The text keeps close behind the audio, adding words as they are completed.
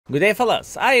Good day,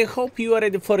 fellas. I hope you are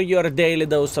ready for your daily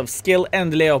dose of skill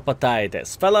and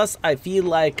Leoparditis. Fellas, I feel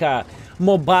like a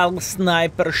mobile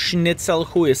sniper Schnitzel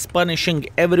who is punishing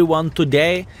everyone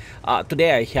today.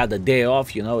 Today I had a day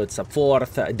off, you know, it's a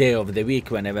fourth day of the week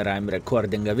whenever I'm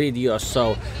recording a video.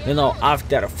 So, you know,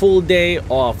 after a full day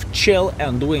of chill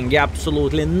and doing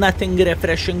absolutely nothing,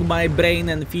 refreshing my brain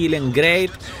and feeling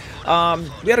great,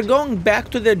 we are going back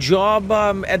to the job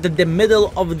at the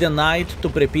middle of the night to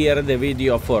prepare the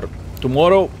video for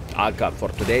tomorrow, for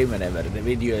today, whenever the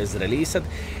video is released.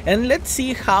 And let's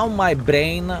see how my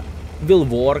brain will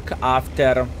work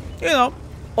after, you know,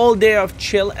 all day of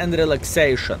chill and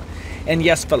relaxation. And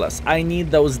yes, fellas, I need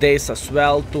those days as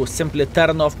well to simply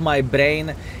turn off my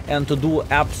brain and to do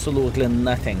absolutely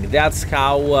nothing. That's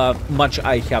how much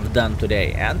I have done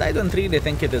today. And I don't really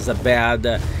think it is a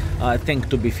bad thing,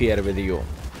 to be fair with you.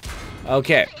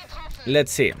 Okay,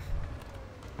 let's see.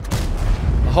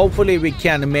 Hopefully we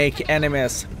can make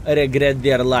enemies regret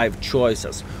their life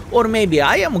choices. Or maybe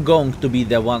I am going to be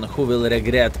the one who will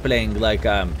regret playing like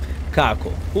a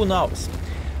Kaku. Who knows?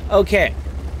 Okay.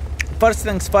 First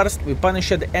things first, we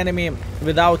punished the enemy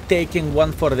without taking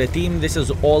one for the team. This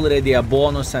is already a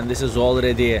bonus and this is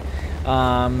already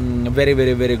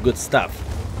very good stuff.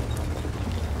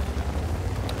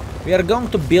 We are going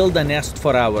to build a nest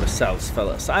for ourselves,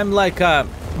 fellas. I'm like a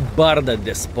bird at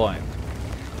this point.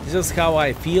 This is how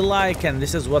I feel like and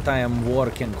this is what I am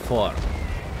working for.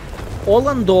 All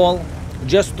in all,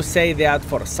 just to say that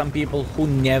for some people who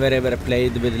never ever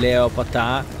played with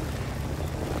Leopard,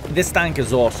 this tank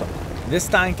is awesome. This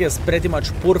tank is pretty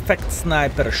much perfect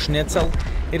sniper Schnitzel.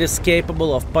 It is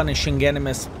capable of punishing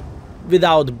enemies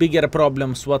without bigger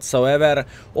problems whatsoever,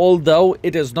 although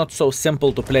it is not so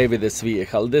simple to play with this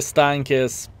vehicle. This tank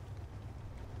is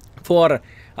for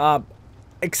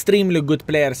extremely good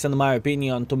players, in my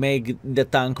opinion, to make the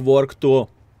tank work to,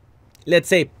 let's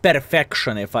say,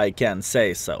 perfection, if I can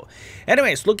say so.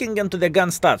 Anyways, looking into the gun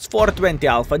stats, 420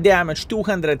 alpha damage,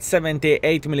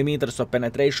 278 millimeters of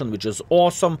penetration, which is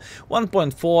awesome.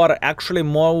 1.4, actually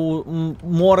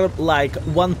more like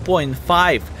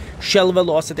 1.5 shell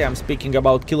velocity. I'm speaking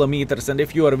about kilometers, and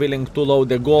if you are willing to load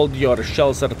the gold, your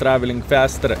shells are traveling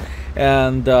faster,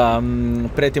 and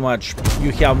pretty much you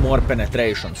have more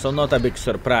penetration, so not a big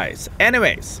surprise.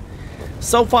 Anyways,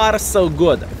 so far so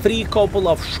good. Free couple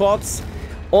of shots,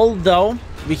 although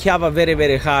we have a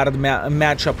very hard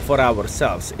matchup for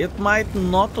ourselves. It might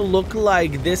not look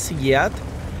like this yet,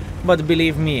 but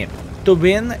believe me, to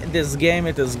win this game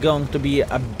it is going to be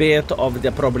a bit of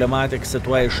the problematic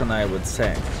situation, I would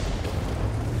say.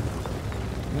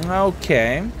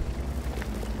 Okay,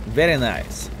 very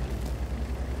nice.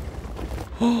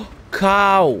 Oh,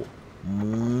 cow!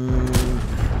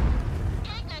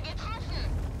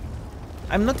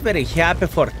 I'm not very happy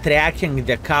for tracking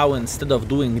the cow instead of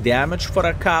doing damage for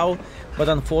a cow, but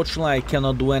unfortunately I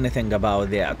cannot do anything about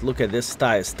that. Look at this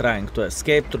guy is trying to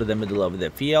escape through the middle of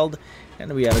the field,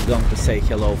 and we are going to say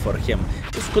hello for him.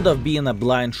 This could have been a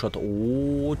blind shot.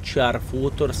 Ooh,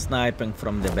 Charfooter sniping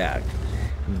from the back.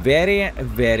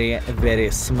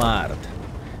 Very smart.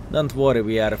 Don't worry,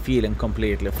 we are feeling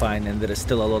completely fine and there is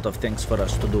still a lot of things for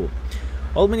us to do.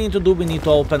 All we need to do, we need to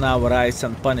open our eyes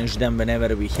and punish them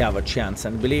whenever we have a chance.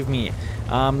 And believe me,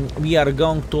 we are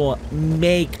going to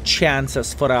make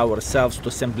chances for ourselves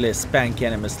to simply spank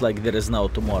enemies like there is no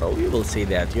tomorrow. You will see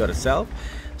that yourself.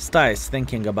 Sty is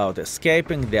thinking about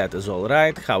escaping, that is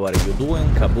alright. How are you doing?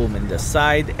 Kaboom in the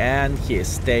side, and he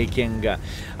is taking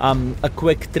a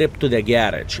quick trip to the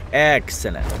garage.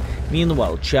 Excellent.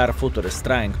 Meanwhile, Charfooter is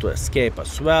trying to escape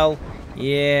as well.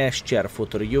 Yes,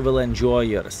 Charfooter, you will enjoy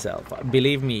yourself.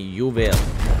 Believe me, you will.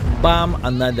 Bam,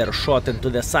 another shot into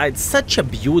the side. Such a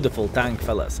beautiful tank,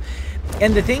 fellas.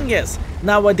 And the thing is,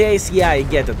 nowadays, yeah, I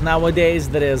get it. Nowadays,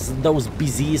 there is those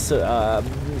BZs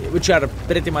which are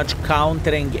pretty much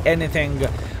countering anything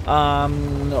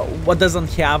what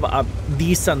doesn't have a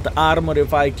decent armor,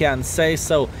 if I can say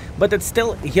so. But it's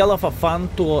still hell of a fun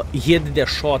to hit the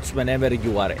shots whenever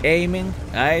you are aiming,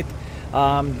 right?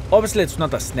 Obviously it's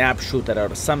not a snap shooter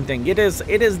or something. It is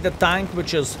the tank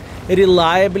which is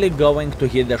reliably going to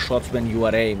hit the shots when you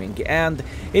are aiming, and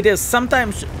it is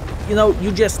sometimes, you know,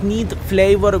 you just need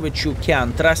flavor which you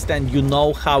can trust and you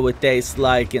know how it tastes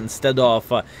like, instead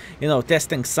of you know,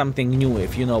 testing something new,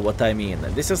 if you know what I mean.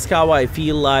 This is how I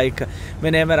feel like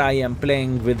whenever I am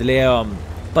playing with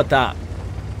Leopard.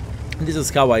 This is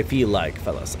how I feel like,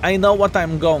 fellas. I know what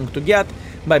I'm going to get,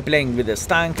 By playing with this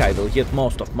tank, I will hit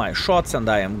most of my shots, and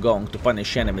I am going to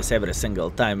punish enemies every single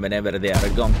time whenever they are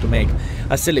going to make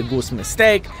a silly goose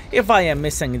mistake. If I am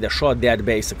missing the shot, that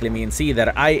basically means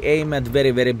either I aim it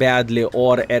very, very badly,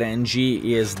 or RNG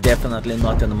is definitely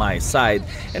not on my side.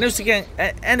 And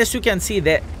as you can see,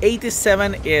 the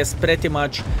 87 is pretty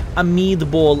much a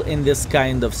meatball in this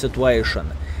kind of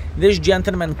situation. This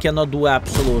gentleman cannot do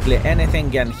absolutely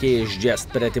anything, and he is just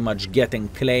pretty much getting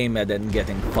claimed and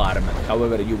getting farmed,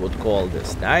 however you would call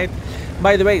this, right?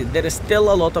 By the way, there is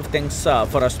still a lot of things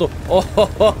for us to...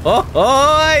 Oh,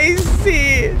 I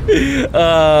see!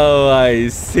 Oh, I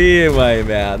see, my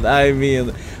man. I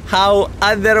mean, how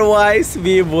otherwise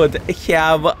we would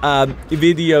have a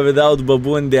video without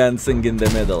baboon dancing in the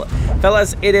middle.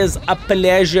 Fellas, it is a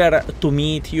pleasure to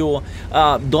meet you.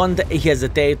 Don't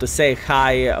hesitate to say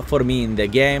hi for me in the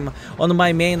game. On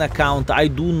my main account, I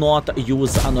do not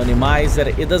use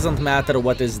anonymizer. It doesn't matter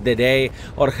what is the day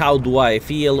or how do I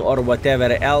feel or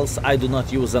whatever else, I do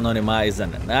not use anonymizer,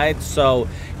 right? So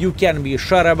you can be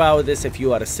sure about this. If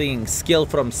you are seeing skill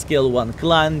from Skill1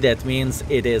 clan, that means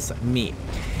it is me.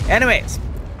 Anyways,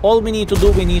 all we need to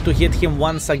do, we need to hit him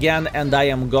once again, and I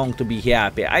am going to be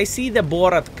happy. I see the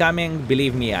Borat coming,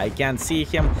 believe me, I can't see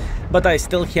him, but I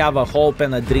still have a hope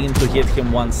and a dream to hit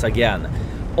him once again.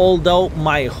 Although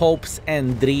my hopes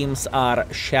and dreams are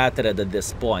shattered at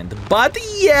this point. But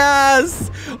yes!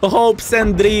 Hopes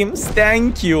and dreams,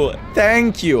 thank you,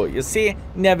 thank you. You see,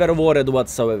 never worried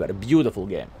whatsoever. Beautiful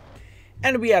game.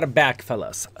 And we are back,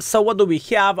 fellas. So what do we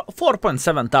have?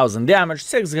 4,700 damage,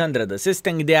 600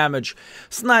 assisting damage,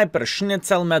 sniper,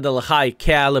 Schnitzel medal, high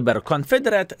caliber,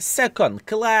 Confederate, second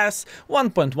class,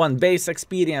 1.1 base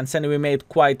experience, and we made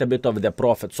quite a bit of the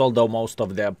profits, although most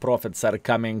of the profits are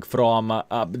coming from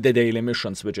the daily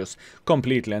missions, which is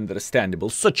completely understandable.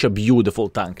 Such a beautiful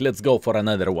tank. Let's go for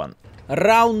another one.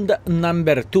 Round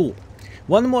number 2.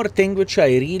 One more thing which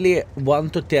I really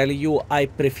want to tell you, I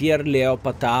prefer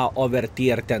Leopard over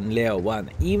tier 10 Leo 1.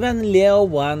 Even Leo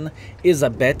 1 is a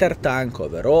better tank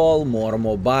overall, more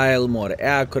mobile, more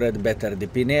accurate, better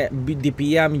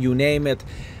DPM, you name it.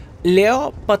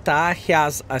 Leopard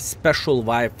has a special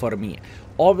vibe for me.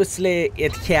 Obviously,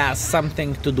 it has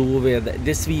something to do with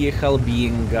this vehicle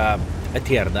being a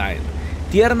tier 9.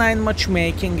 Tier 9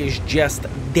 matchmaking is just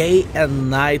day and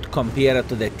night compared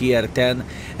to the tier 10,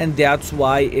 and that's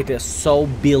why it is so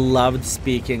beloved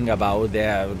speaking about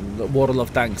the World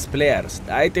of Tanks players,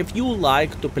 right? If you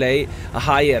like to play a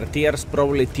higher tiers,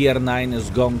 probably tier 9 is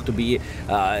going to be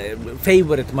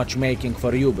favorite matchmaking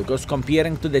for you, because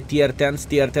comparing to the tier 10s,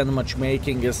 tier 10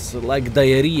 matchmaking is like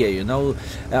diarrhea, you know?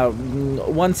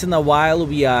 Once in a while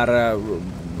we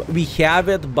have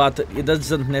it, but it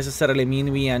doesn't necessarily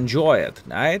mean we enjoy it,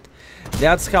 right?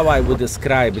 That's how I would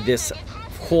describe this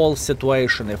whole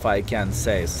situation, if I can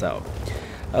say so.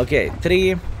 Okay,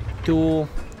 3, 2,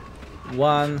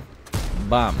 1,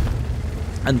 bam.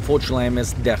 Unfortunately, I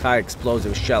missed the high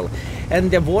explosive shell. And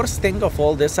the worst thing of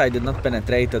all this, I did not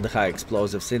penetrate the high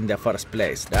explosives in the first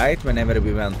place, right? Whenever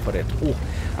we went for it. Ooh,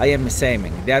 I am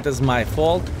misaiming. That is my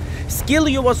fault. Skill,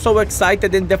 you was so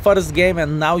excited in the first game,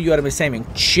 and now you are misaiming.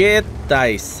 Shit,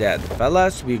 I said.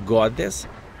 Fellas, we got this.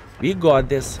 We got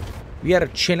this. We are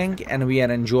chilling and we are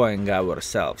enjoying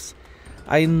ourselves.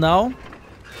 I know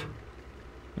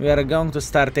we are going to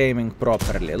start aiming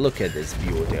properly. Look at this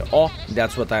beauty. Oh,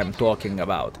 that's what I'm talking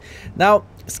about. Now,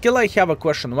 Skill, I have a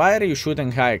question. Why are you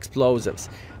shooting high explosives?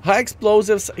 High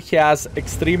explosives has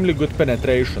extremely good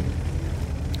penetration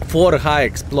for high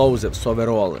explosives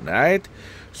overall, right?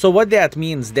 So what that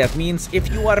means? That means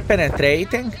if you are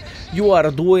penetrating, you are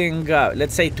doing,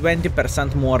 let's say,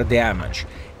 20% more damage.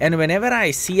 And whenever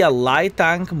I see a light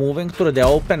tank moving through the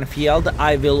open field,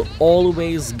 I will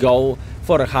always go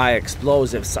for high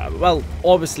explosives. Well,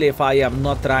 obviously, if I am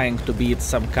not trying to beat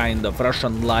some kind of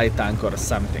Russian light tank or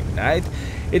something, right?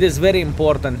 It is very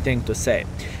important thing to say.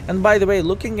 And by the way,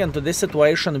 looking into this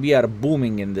situation, we are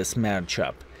booming in this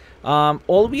matchup.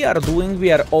 All we are doing,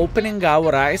 we are opening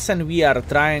our eyes and we are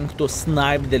trying to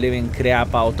snipe the living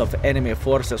crap out of enemy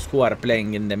forces who are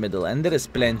playing in the middle, and there is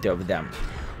plenty of them.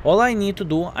 All I need to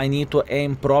do, I need to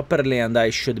aim properly and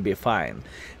I should be fine.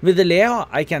 With Leo,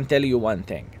 I can tell you one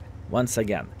thing. Once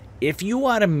again, if you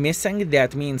are missing,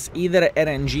 that means either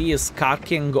RNG is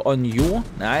cocking on you,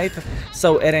 right?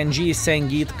 So RNG is saying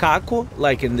eat kaku,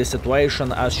 like in this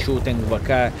situation, us shooting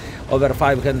VK over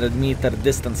 500 meter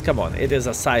distance. Come on, it is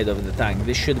a side of the tank.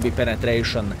 This should be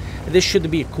penetration. This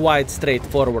should be quite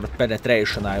straightforward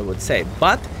penetration, I would say.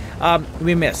 But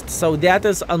we missed. So that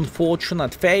is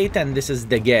unfortunate fate, and this is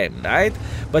the game, right?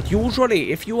 But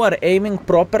usually, if you are aiming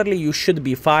properly, you should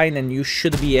be fine, and you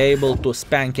should be able to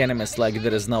spank enemies like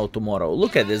there is no tomorrow.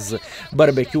 Look at this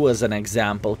barbecue as an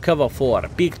example. Cover 4,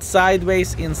 peeked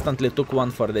sideways, instantly took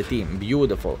one for the team.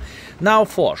 Beautiful. Now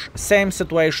Foch, same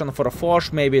situation for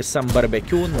Foch, maybe some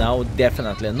barbecue. No,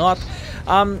 definitely not.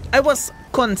 I was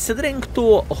considering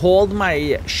to hold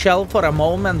my shell for a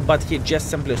moment, but he just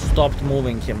simply stopped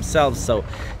moving himself. So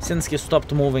since he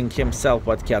stopped moving himself,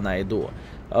 what can I do?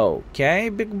 Okay,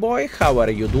 big boy, how are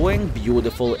you doing?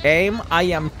 Beautiful aim. I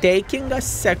am taking a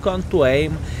second to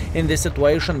aim in this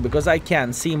situation because I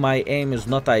can see my aim is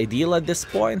not ideal at this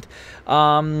point,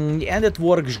 and it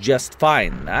works just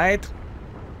fine, right?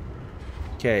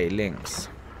 Okay, Lynx.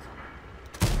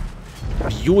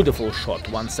 Beautiful shot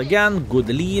once again, good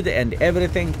lead and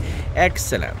everything,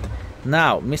 excellent.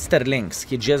 Now Mr. Lynx,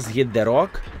 he just hit the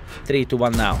rock.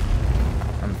 3-1 now.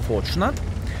 Unfortunate.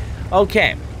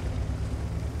 Okay,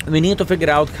 we need to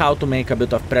figure out how to make a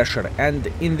bit of pressure, and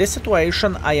in this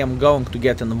situation I am going to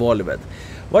get involved.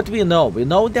 What we know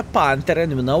the Panther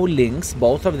and we know Lynx,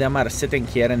 both of them are sitting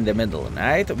here in the middle,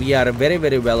 right? We are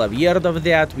very well aware of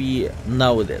that, we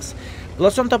know this.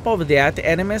 Plus on top of that,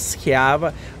 enemies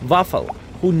have Waffle,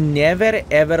 who never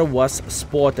ever was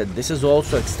spotted. This is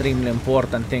also extremely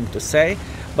important thing to say,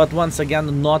 but once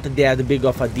again, not that big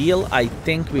of a deal. I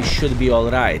think we should be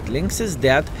alright. Lynx is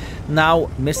dead. Now,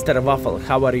 Mr. Waffle,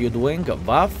 how are you doing?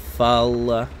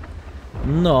 Waffle.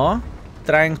 No.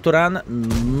 Trying to run?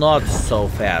 Not so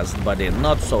fast, buddy.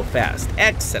 Not so fast.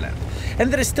 Excellent.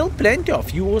 And there is still plenty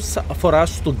of use for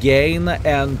us to gain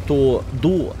and to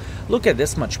do. Look at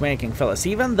this matchmaking, fellas.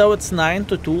 Even though it's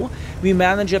 9-2, we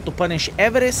managed to punish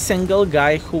every single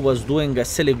guy who was doing a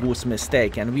silly goose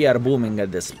mistake, and we are booming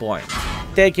at this point.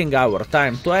 Taking our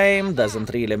time to aim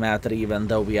doesn't really matter, even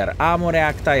though we are ammo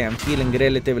racked. I am feeling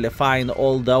relatively fine,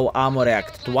 although ammo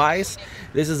racked twice.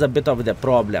 This is a bit of the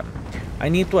problem. I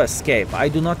need to escape. I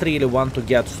do not really want to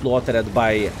get slaughtered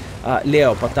by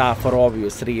Leopard for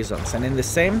obvious reasons. And in the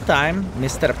same time,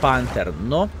 Mr. Panther,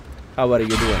 no? How are you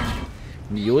doing?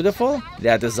 Beautiful.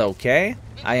 That is okay.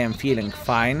 I am feeling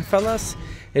fine, fellas.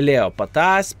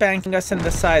 Leopard spanking us in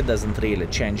the side doesn't really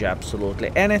change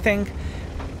absolutely anything.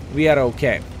 We are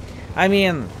okay. I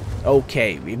mean,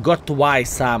 okay, we got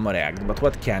twice ammo racked, but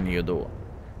what can you do?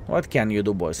 What can you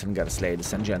do, boys and girls,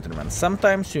 ladies and gentlemen?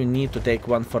 Sometimes you need to take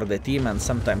one for the team, and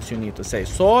sometimes you need to say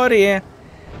sorry.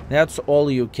 That's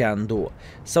all you can do.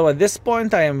 So at this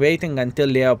point, I am waiting until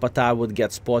Leopard would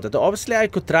get spotted. Obviously, I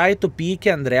could try to peek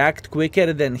and react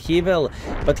quicker than he will,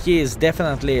 but he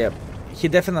definitely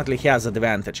has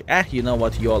advantage. You know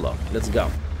what, YOLO. Let's go.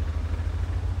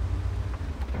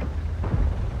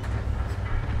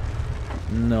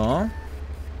 No.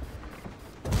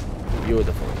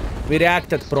 Beautiful. We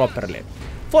reacted properly.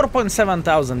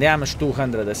 4,700 damage,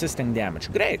 200 assisting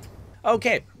damage. Great.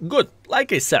 Okay, good.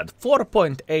 Like I said,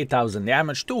 4,800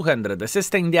 damage, 200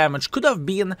 assisting damage. Could have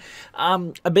been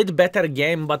a bit better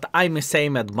game, but I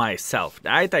misaimed myself,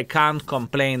 right? I can't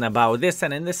complain about this,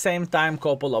 and in the same time,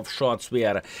 couple of shots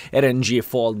were RNG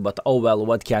fault, but oh well,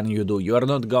 what can you do? You're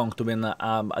not going to win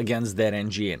against the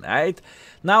RNG, right?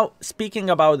 Now,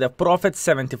 speaking about the profits,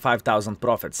 75,000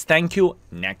 profits. Thank you.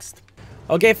 Next.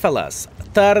 Okay, fellas,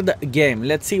 third game.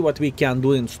 Let's see what we can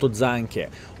do in Studzanki.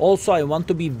 Also, I want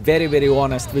to be very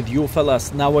honest with you,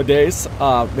 fellas. Nowadays,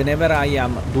 whenever I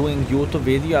am doing YouTube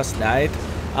videos, right,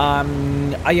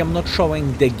 I am not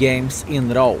showing the games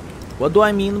in row. What do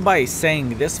I mean by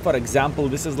saying this? For example,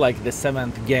 this is like the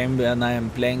 7th game when I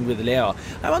am playing with Leo.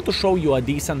 I want to show you a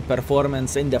decent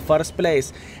performance in the first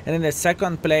place, and in the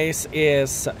second place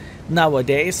is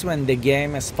nowadays when the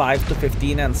game is 5 to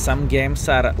 15 and some games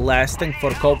are lasting for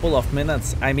a couple of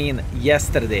minutes. I mean,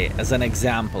 yesterday as an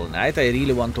example, right? I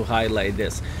really want to highlight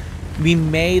this. We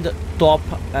made top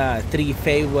 3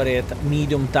 favorite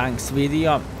medium tanks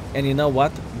video, and you know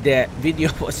what? The video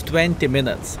was 20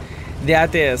 minutes.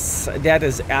 That is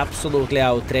absolutely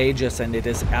outrageous, and it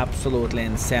is absolutely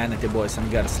insanity, boys and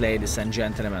girls, ladies and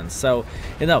gentlemen. So,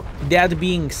 you know, that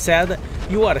being said,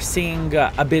 you are seeing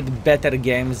a bit better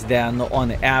games than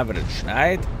on average,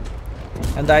 right?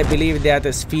 And I believe that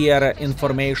is fair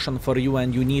information for you,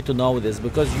 and you need to know this,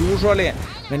 because usually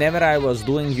whenever I was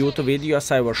doing YouTube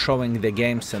videos, I was showing the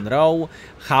games in row,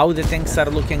 how the things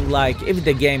are looking like. If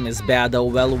the game is bad, oh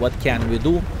well, what can we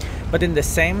do? But in the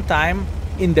same time,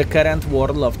 in the current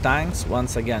world of tanks,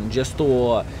 once again, just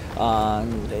to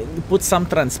put some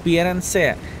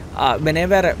transparency,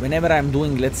 whenever I'm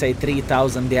doing, let's say,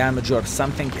 3000 damage or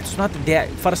something, it's not that,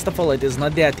 first of all, it is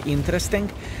not that interesting.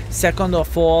 Second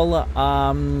of all,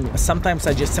 sometimes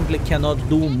I just simply cannot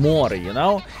do more, you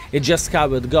know? It's just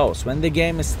how it goes. When the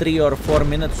game is 3 or 4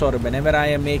 minutes, or whenever I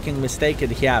am making mistake,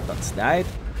 it happens, right?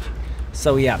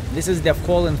 So yeah, this is the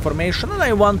whole information, and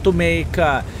I want to make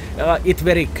it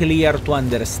very clear to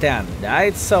understand,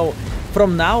 right? So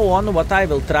from now on, what I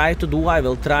will try to do, I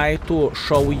will try to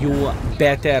show you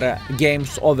better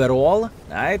games overall,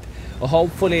 right?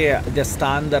 Hopefully the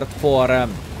standard for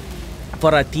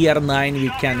a tier 9 we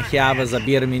can have as a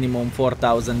bare minimum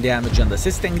 4000 damage and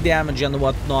assisting damage and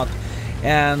whatnot,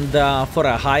 and for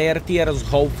a higher tiers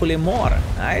hopefully more,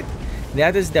 right?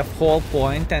 That is the whole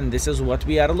point, and this is what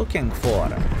we are looking for.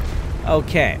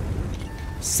 Okay,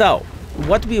 so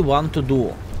what we want to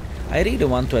do, I really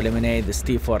want to eliminate this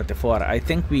T-44. I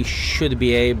think we should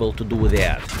be able to do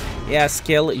that. Yeah,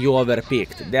 skill, you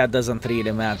overpicked. That doesn't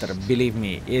really matter. Believe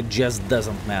me, it just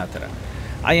doesn't matter.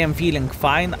 I am feeling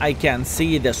fine. I can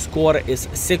see the score is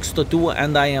 6-2,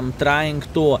 and I am trying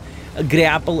to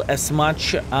grapple as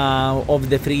much of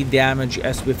the free damage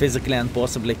as we physically and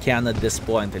possibly can at this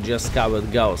point. Just how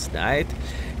it goes, right?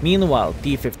 Meanwhile,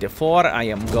 T-54, I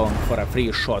am going for a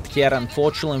free shot here.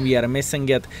 Unfortunately, we are missing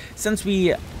it. Since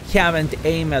we haven't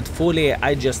aimed fully,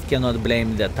 I just cannot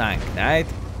blame the tank, right?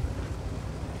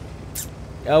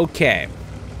 Okay.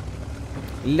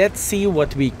 Let's see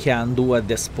what we can do at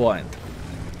this point.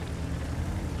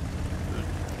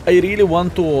 I really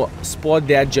want to spot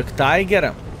the Jack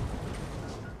Tiger,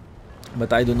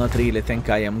 but I do not really think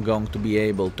I am going to be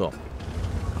able to.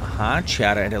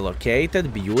 Chair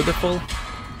relocated, beautiful.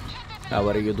 How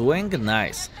are you doing?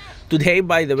 Nice. Today,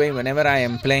 by the way, whenever I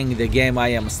am playing the game, I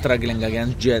am struggling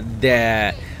against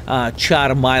the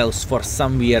char miles for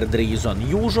some weird reason.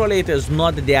 Usually it is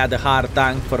not that hard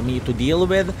tank for me to deal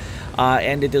with,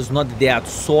 and it is not that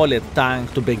solid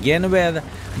tank to begin with,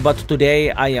 but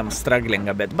today I am struggling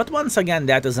a bit. But once again,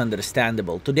 that is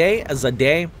understandable. Today, as a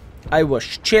day, I was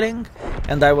chilling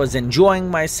and I was enjoying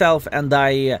myself, and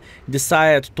I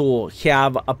decided to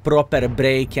have a proper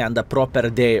break and a proper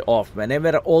day off.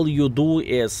 Whenever all you do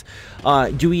is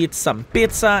you eat some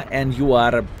pizza and you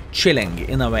are chilling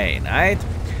in a way, right?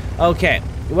 Okay,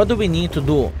 what do we need to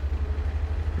do?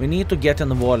 We need to get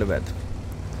involved.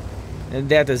 And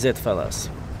that is it, fellas.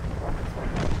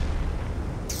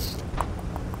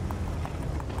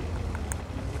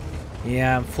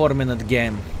 Yeah, 4-minute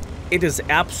game. It is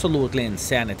absolutely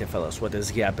insanity, fellas, what is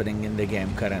happening in the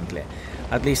game currently.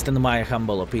 At least in my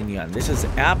humble opinion. This is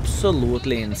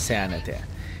absolutely insanity.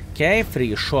 Okay,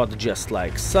 free shot just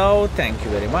like so. Thank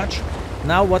you very much.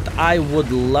 Now what I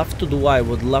would love to do, I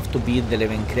would love to beat the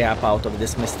living crap out of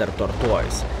this Mr.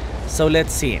 Tortoise. So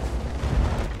let's see.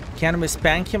 Can we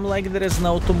spank him like there is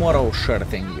no tomorrow? Sure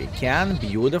thing we can.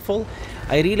 Beautiful.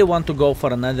 I really want to go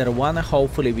for another one.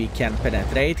 Hopefully we can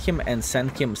penetrate him and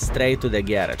send him straight to the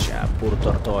garage. Poor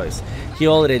Tortoise. He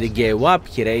already gave up.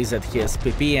 He raised his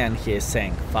PP and he is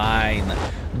saying, fine,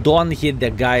 don't hit the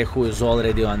guy who is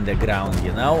already on the ground,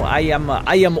 you know? I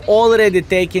am already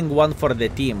taking one for the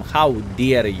team. How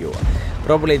dare you?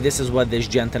 Probably this is what this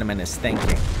gentleman is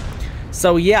thinking.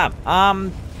 So yeah,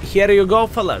 here you go,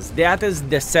 fellas. That is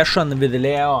the session with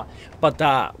Leo. But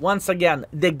once again,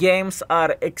 the games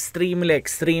are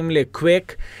extremely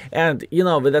quick. And, you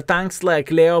know, with the tanks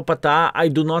like Leopard, I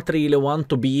do not really want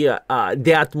to be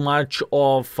that much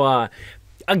of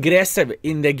aggressive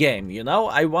in the game, you know?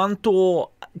 I want to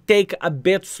take a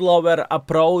bit slower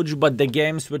approach, but the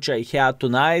games which I had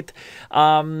tonight,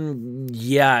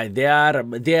 yeah, they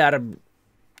are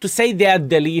to say that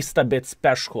the least a bit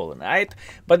special, right?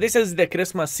 But this is the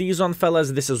Christmas season,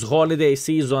 fellas. This is holiday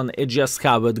season. It's just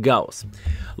how it goes.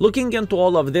 Looking into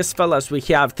all of this, fellas, we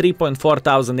have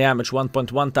 3,400 damage,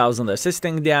 1,100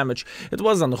 assisting damage. It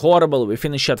wasn't horrible. We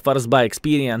finished at first by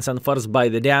experience and first by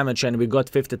the damage, and we got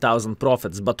 50,000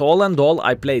 profits. But all in all,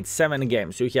 I played 7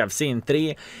 games. You have seen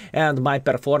 3, and my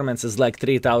performance is like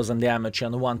 3,000 damage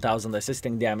and 1,000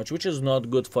 assisting damage, which is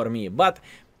not good for me. But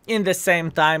in the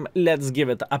same time, let's give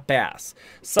it a pass.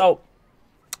 So,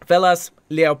 fellas,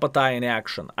 Leopard in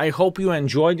action. I hope you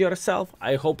enjoyed yourself.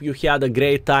 I hope you had a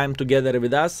great time together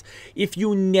with us. If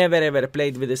you never ever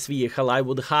played with this vehicle, I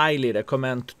would highly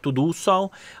recommend to do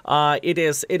so. It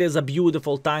is a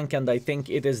beautiful tank, and I think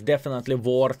it is definitely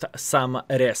worth some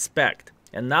respect.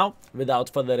 And now,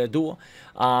 without further ado,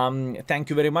 thank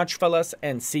you very much, fellas,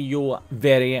 and see you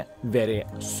very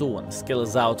soon.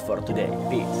 Skills out for today.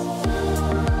 Peace.